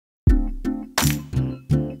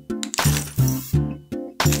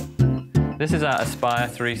This is our Aspire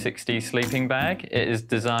 360 sleeping bag. It is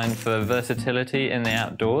designed for versatility in the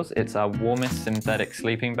outdoors. It's our warmest synthetic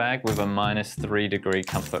sleeping bag with a -3-degree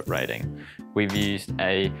comfort rating. We've used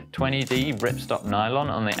a 20D ripstop nylon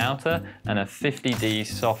on the outer and a 50D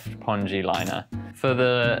soft pongee liner. For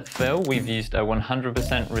the fill, we've used a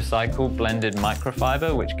 100% recycled blended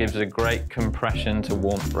microfiber, which gives a great compression to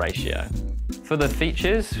warmth ratio. For the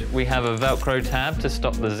features, we have a Velcro tab to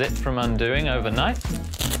stop the zip from undoing overnight,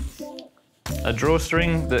 a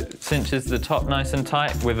drawstring that cinches the top nice and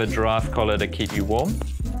tight with a giraffe collar to keep you warm.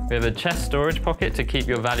 We have a chest storage pocket to keep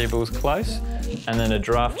your valuables close, and then a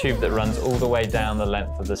giraffe tube that runs all the way down the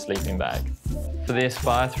length of the sleeping bag. For the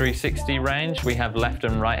Aspire 360 range, we have left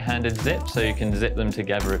and right-handed zips, so you can zip them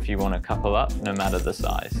together if you want to couple up, no matter the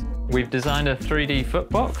size. We've designed a 3D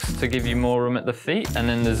footbox to give you more room at the feet, and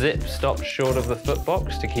then the zip stops short of the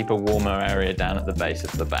footbox to keep a warmer area down at the base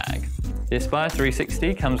of the bag. The Aspire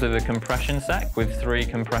 360 comes with a compression sack with 3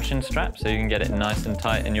 compression straps so you can get it nice and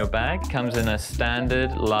tight in your bag. Comes in a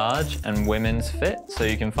standard, large and women's fit so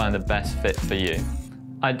you can find the best fit for you.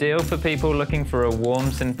 Ideal for people looking for a warm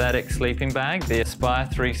synthetic sleeping bag, the Aspire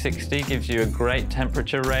 360 gives you a great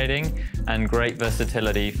temperature rating and great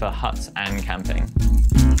versatility for huts and camping.